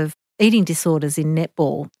lot of eating disorders in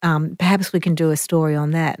netball. Perhaps we can do a story on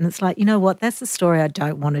that. And it's like, you know what, that's the story I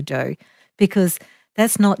don't want to do, because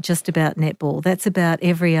that's not just about netball. That's about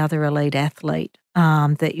every other elite athlete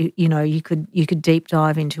that you could deep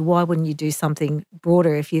dive into. Why wouldn't you do something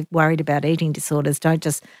broader if you're worried about eating disorders? Don't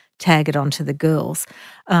just tag it onto the girls.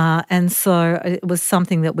 And so it was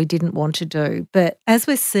something that we didn't want to do. But as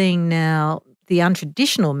we're seeing now, the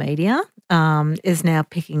untraditional media is now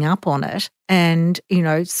picking up on it, and,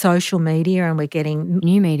 social media, and we're getting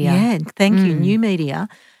new media. Yeah, thank you. New media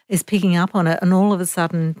is picking up on it, and all of a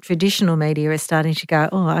sudden traditional media is starting to go,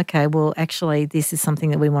 oh, okay, well, actually this is something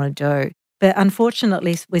that we want to do. But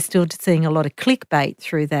unfortunately, we're still seeing a lot of clickbait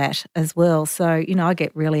through that as well. So, I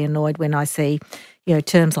get really annoyed when I see,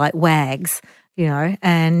 terms like WAGs,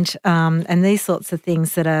 and these sorts of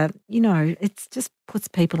things that are, it just puts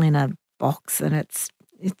people in a box, and it's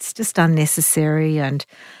just unnecessary. And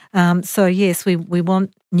so, yes, we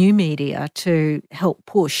want new media to help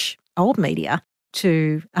push old media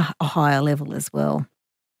to a higher level as well.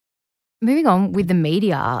 Moving on with the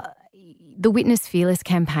media, the Witness Fearless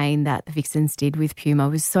campaign that the Vixens did with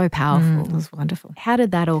PUMA was so powerful. It was wonderful. How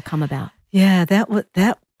did that all come about? Yeah,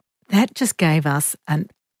 that just gave us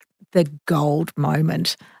the gold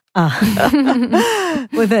moment.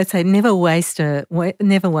 Well, they say never waste a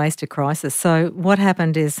crisis. So what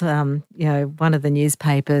happened is, one of the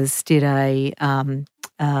newspapers did a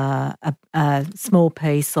small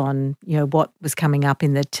piece on what was coming up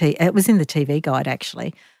in it was in the TV guide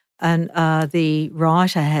actually, and the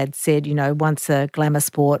writer had said, once a glamour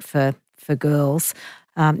sport for girls,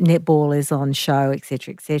 netball is on show,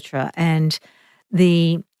 etc., etc., and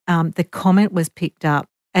the comment was picked up.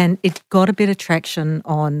 And it got a bit of traction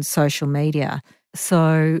on social media.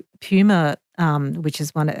 So PUMA, which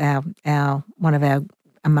is one of our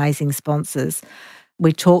amazing sponsors,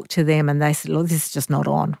 we talked to them and they said, "Look, this is just not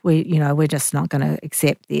on. We're just not going to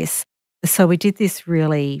accept this." So we did this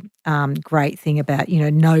really great thing about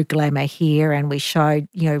no glamour here, and we showed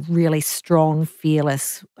really strong,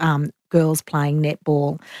 fearless girls playing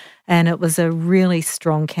netball, and it was a really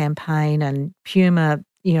strong campaign. And PUMA,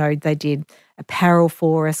 they did apparel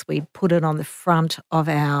for us. We put it on the front of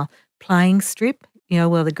our playing strip,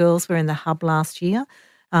 where the girls were in the hub last year,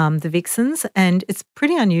 the Vixens. And it's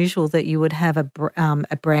pretty unusual that you would have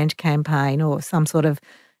a brand campaign or some sort of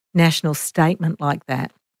national statement like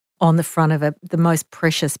that on the front of the most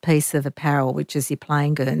precious piece of apparel, which is your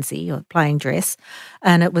playing guernsey or playing dress.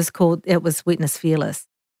 And it was Witness Fearless.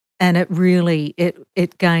 And it really,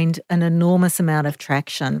 it gained an enormous amount of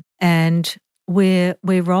traction. And we're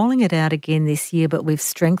rolling it out again this year, but we've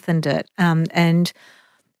strengthened it. And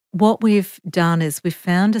what we've done is we've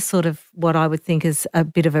found a sort of what I would think is a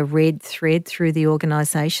bit of a red thread through the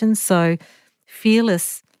organisation. So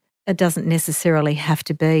fearless, it doesn't necessarily have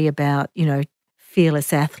to be about,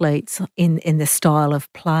 fearless athletes in the style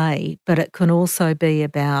of play, but it can also be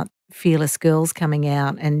about fearless girls coming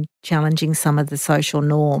out and challenging some of the social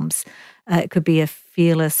norms. It could be a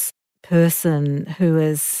fearless person who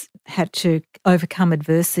has had to overcome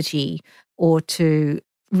adversity or to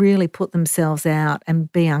really put themselves out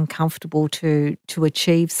and be uncomfortable to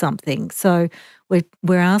achieve something. So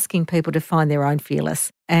we're asking people to find their own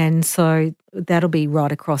fearless. And so that'll be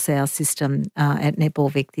right across our system at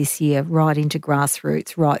Netball Vic this year, right into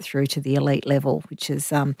grassroots, right through to the elite level, which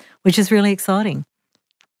is really exciting.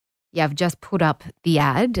 Yeah, I've just put up the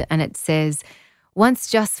ad and it says, once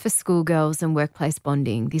just for schoolgirls and workplace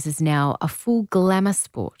bonding, this is now a full glamour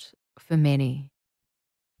sport for many.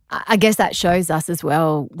 I guess that shows us as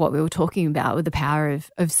well what we were talking about with the power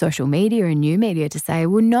of social media and new media to say,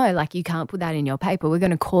 well, no, like you can't put that in your paper. We're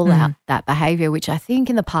going to call out that behaviour, which I think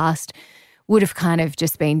in the past would have kind of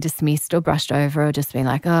just been dismissed or brushed over or just been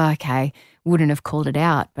like, oh, okay, wouldn't have called it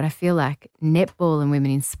out. But I feel like netball and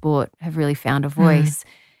women in sport have really found a voice.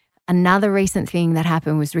 Another recent thing that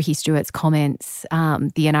happened was Ricky Stewart's comments.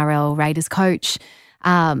 The NRL Raiders coach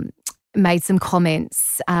made some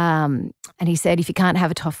comments and he said, if you can't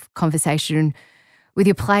have a tough conversation with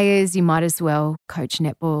your players, you might as well coach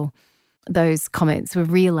netball. Those comments were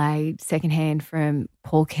relayed secondhand from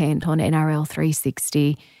Paul Kent on NRL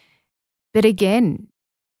 360. But again,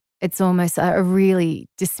 it's almost a really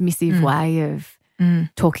dismissive way of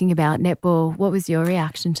talking about netball. What was your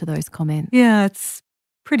reaction to those comments? Yeah, it's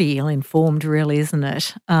pretty ill-informed really, isn't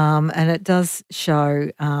it? And it does show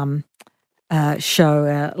a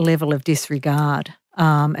level of disregard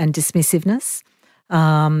and dismissiveness.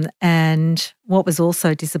 And what was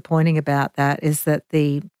also disappointing about that is that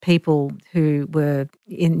the people who were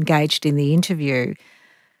engaged in the interview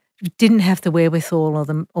didn't have the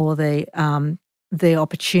wherewithal or the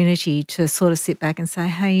opportunity to sort of sit back and say,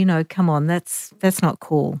 hey, come on, that's not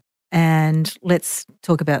cool. And let's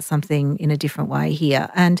talk about something in a different way here.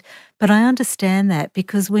 But I understand that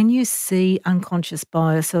because when you see unconscious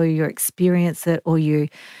bias or you experience it or you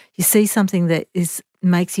see something that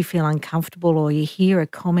makes you feel uncomfortable or you hear a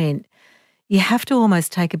comment, you have to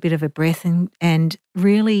almost take a bit of a breath and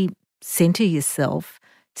really centre yourself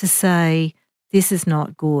to say, this is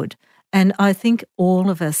not good. And I think all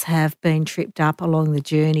of us have been tripped up along the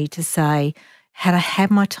journey to say, had I had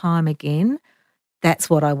my time again, that's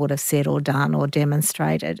what I would have said or done or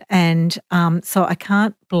demonstrated. And so I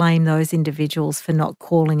can't blame those individuals for not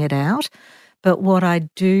calling it out. But what I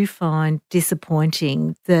do find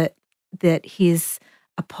disappointing that his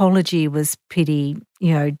apology was pretty,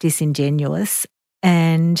 disingenuous,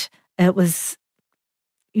 and it was,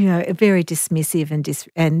 very dismissive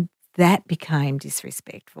and that became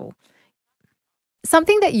disrespectful.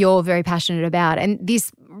 Something that you're very passionate about, and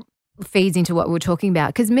this feeds into what we're talking about,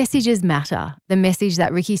 because messages matter. The message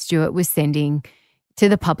that Ricky Stewart was sending to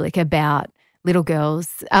the public about little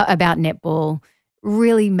girls, about netball,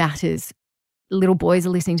 really matters. Little boys are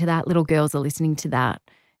listening to that. Little girls are listening to that.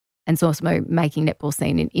 And it's also making netball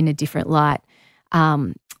seen in a different light.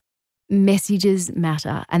 Messages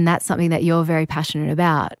matter, and that's something that you're very passionate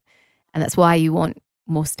about. And that's why you want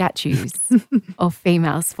more statues of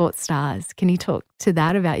female sports stars. Can you talk to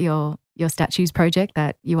that about your statues project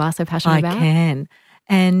that you are so passionate about? I can.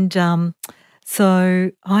 And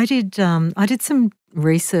so I did some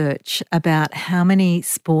research about how many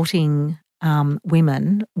sporting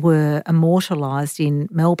women were immortalised in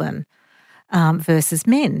Melbourne versus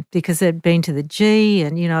men, because they'd been to the G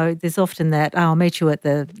and, there's often that, I'll meet you at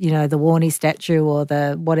the, the Warney statue or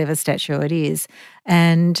the whatever statue it is.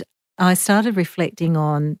 And I started reflecting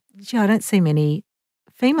on, I don't see many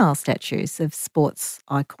female statues of sports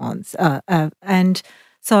icons. And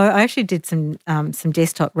so I actually did some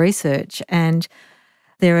desktop research, and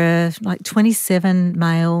there are like 27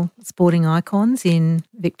 male sporting icons in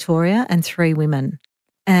Victoria and 3 women.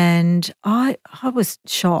 And I was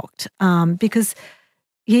shocked because,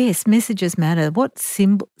 yes, messages matter. What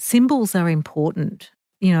symbols are important,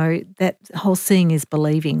 that whole seeing is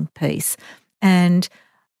believing piece. And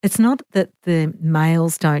it's not that the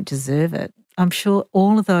males don't deserve it. I'm sure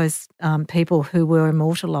all of those people who were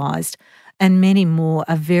immortalised and many more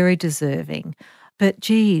are very deserving. But,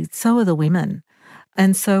 gee, so are the women.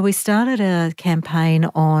 And so we started a campaign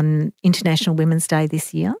on International Women's Day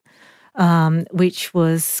this year, which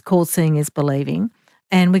was called Seeing is Believing.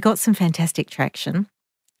 And we got some fantastic traction.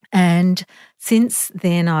 And since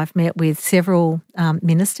then, I've met with several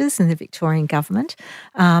ministers in the Victorian government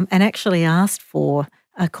and actually asked for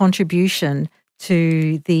a contribution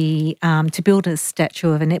to build a statue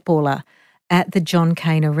of a netballer at the John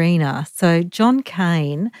Cain Arena. So John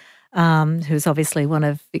Cain, who's obviously one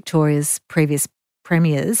of Victoria's previous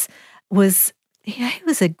premiers, he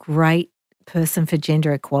was a great person for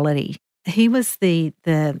gender equality. He was the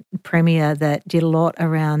premier that did a lot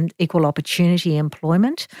around equal opportunity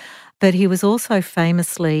employment, but he was also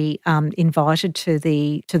famously invited to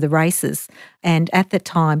the races. And at the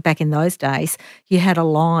time, back in those days, you had a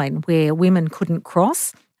line where women couldn't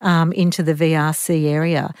cross into the VRC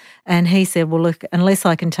area. And he said, well, look, unless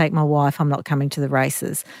I can take my wife, I'm not coming to the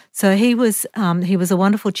races. So he was a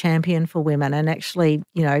wonderful champion for women and actually,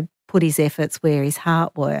 put his efforts where his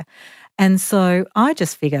heart were. And so I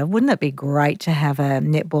just figure, wouldn't it be great to have a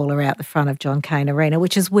netballer out the front of John Cain Arena,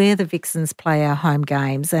 which is where the Vixens play our home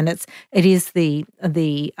games, and it is the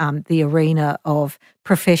arena of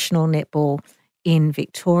professional netball in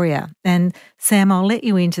Victoria. And Sam, I'll let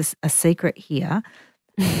you into a secret here.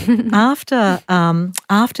 After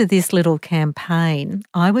this little campaign,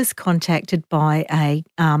 I was contacted by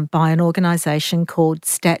an organisation called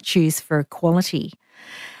Statues for Equality,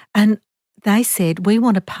 and they said, we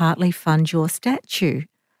want to partly fund your statue.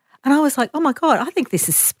 And I was like, oh my God, I think this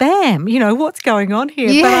is spam. What's going on here?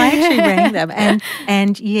 Yeah. But I actually rang them.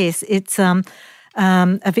 And yes, it's a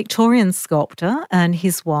Victorian sculptor and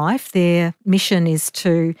his wife. Their mission is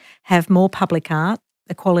to have more public art,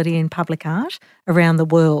 equality in public art around the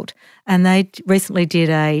world. And they recently did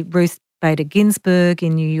a Ruth Bader Ginsburg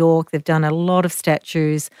in New York. They've done a lot of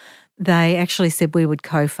statues. They actually said we would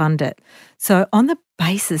co-fund it. So on the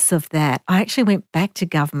basis of that, I actually went back to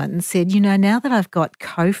government and said, now that I've got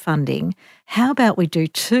co-funding, how about we do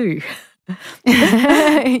two?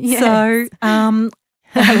 Yes. So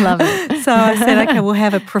I love it. So I said, okay, we'll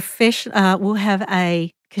have we'll have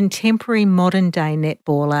a contemporary modern day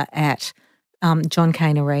netballer at John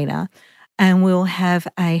Cain Arena, and we'll have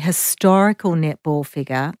a historical netball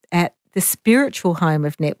figure at the spiritual home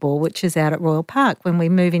of netball, which is out at Royal Park when we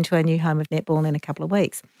move into our new home of netball in a couple of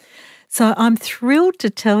weeks. So I'm thrilled to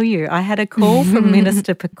tell you I had a call from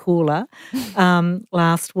Minister Pakula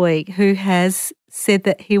last week, who has said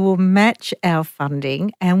that he will match our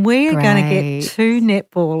funding, and we are going to get two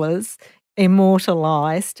netballers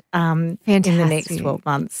immortalised in the next 12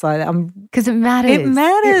 months. So because it matters. It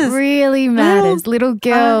matters. It really matters. Little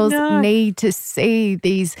girls need to see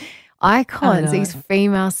these icons, these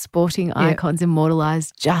female sporting icons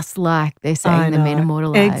immortalised, just like they're saying the men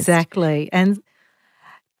immortalised. Exactly. And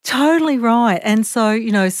totally right. And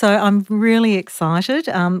so, so I'm really excited.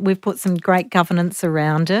 We've put some great governance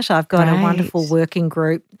around it. I've got a wonderful working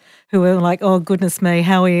group who are like, oh, goodness me,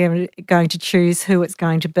 how are we going to choose who it's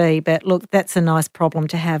going to be? But look, that's a nice problem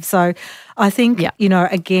to have. So I think,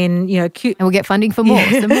 again, cute. And we'll get funding for more.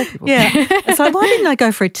 So more people. Yeah. So why didn't I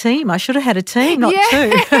go for a team? I should have had a team, not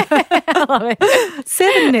two. I love it.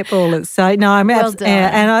 7 netballers. So no, I'm well done.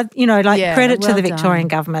 And I, credit to the Victorian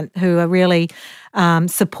government who are really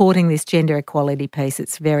supporting this gender equality piece.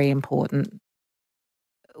 It's very important.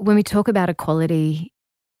 When we talk about equality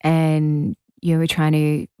and, we're trying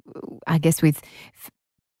to, I guess with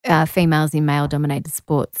females in male-dominated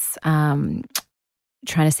sports, trying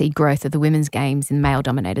to see growth of the women's games in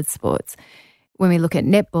male-dominated sports. When we look at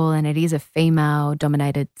netball and it is a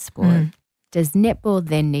female-dominated sport, does netball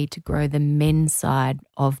then need to grow the men's side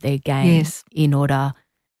of their game in order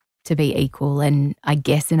to be equal and, I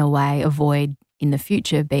guess, in a way, avoid in the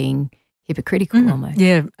future being hypocritical almost?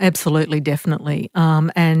 Yeah, absolutely, definitely.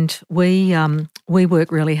 And we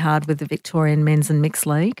work really hard with the Victorian Men's and Mixed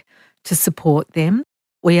League to support them.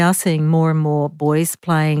 We are seeing more and more boys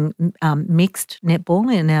playing mixed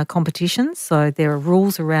netball in our competitions. So there are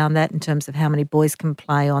rules around that in terms of how many boys can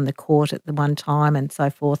play on the court at the one time and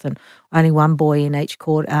so forth, and only one boy in each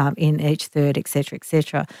court, in each third, et cetera, et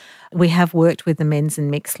cetera. We have worked with the Men's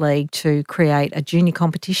and Mixed League to create a junior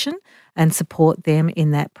competition and support them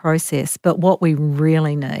in that process. But what we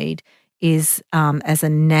really need is, as a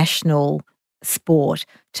national sport,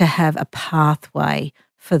 to have a pathway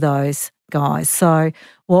for those guys. So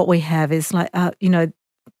what we have is our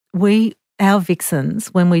Vixens,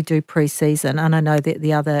 when we do pre-season, and I know that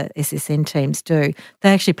the other SSN teams do,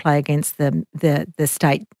 they actually play against the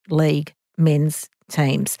state league men's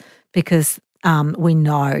teams because we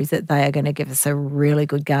know that they are going to give us a really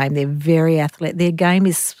good game. They're very athletic. Their game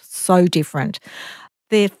is so different.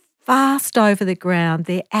 They're fast over the ground.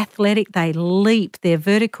 They're athletic. They leap. Their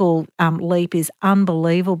vertical leap is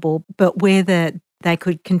unbelievable. But where they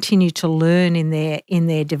could continue to learn in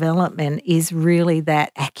their development is really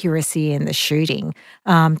that accuracy in the shooting,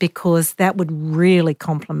 because that would really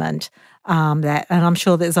complement that. And I'm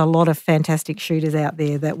sure there's a lot of fantastic shooters out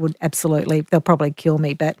there that would absolutely, they'll probably kill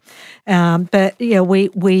me, but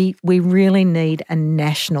we really need a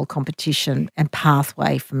national competition and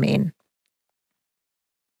pathway for men.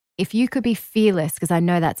 If you could be fearless, because I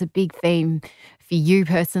know that's a big theme for you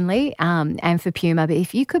personally and for PUMA, but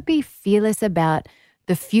if you could be fearless about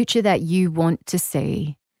the future that you want to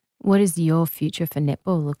see, What does your future for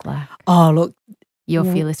netball look like? Oh, look. Your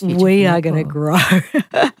fearless future. We are going to grow.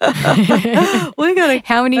 We're going to.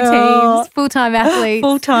 How many teams? Full-time athletes.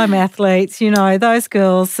 Full-time athletes. Those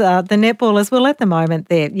girls, the netballers. Well, at the moment,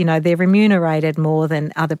 they're remunerated more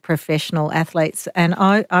than other professional athletes, and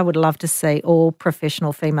I would love to see all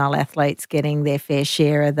professional female athletes getting their fair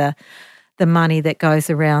share of the money that goes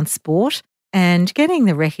around sport and getting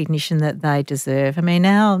the recognition that they deserve. I mean,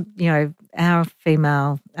 our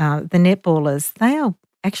female, the netballers, they are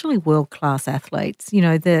actually world-class athletes.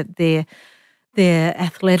 Their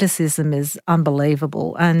athleticism is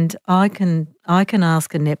unbelievable, and I can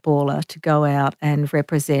ask a netballer to go out and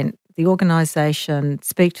represent the organisation,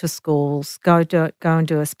 speak to schools, go and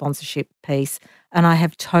do a sponsorship piece, and I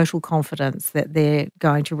have total confidence that they're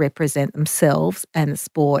going to represent themselves and the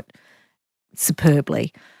sport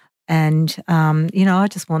superbly. And I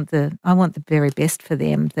just want the very best for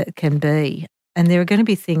them that can be. And there are going to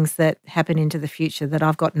be things that happen into the future that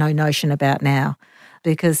I've got no notion about now,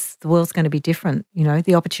 because the world's going to be different.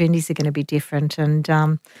 The opportunities are going to be different, and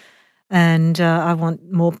I want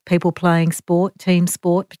more people playing sport, team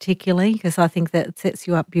sport particularly, because I think that sets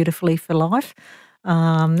you up beautifully for life.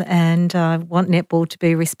 And I want netball to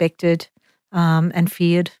be respected and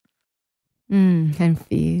feared. And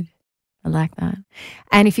feared. I like that.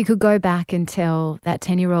 And if you could go back and tell that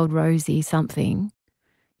 10-year-old Rosie something,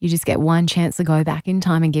 you just get one chance to go back in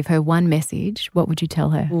time and give her one message, what would you tell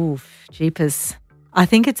her? Oof, jeepers. I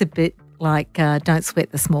think it's a bit like don't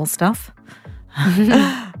sweat the small stuff.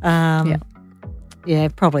 Yeah,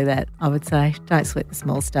 probably that, I would say. Don't sweat the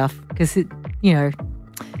small stuff, because it,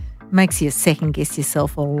 makes you second guess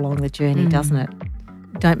yourself all along the journey, doesn't it?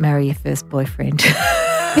 Don't marry your first boyfriend.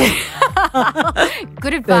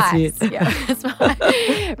 Good advice. That's it. Yeah, that's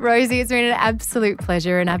right. Rosie, it's been an absolute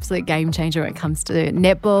pleasure, an absolute game changer when it comes to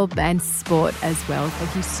netball and sport as well.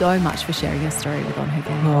 Thank you so much for sharing your story with On Her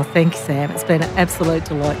Game. Oh, thank you, Sam. It's been an absolute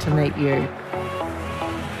delight to meet you.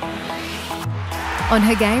 On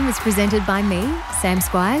Her Game was presented by me, Sam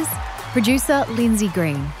Squiers, producer Lindsay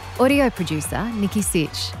Green, audio producer Nikki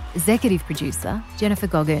Sitch, executive producer Jennifer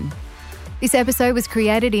Goggin. This episode was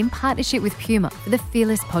created in partnership with PUMA for the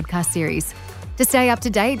Fearless podcast series. To stay up to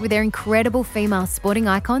date with their incredible female sporting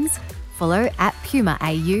icons, follow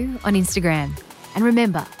 @PUMAAU on Instagram. And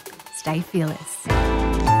remember, stay fearless.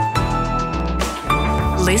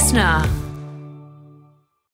 Listener.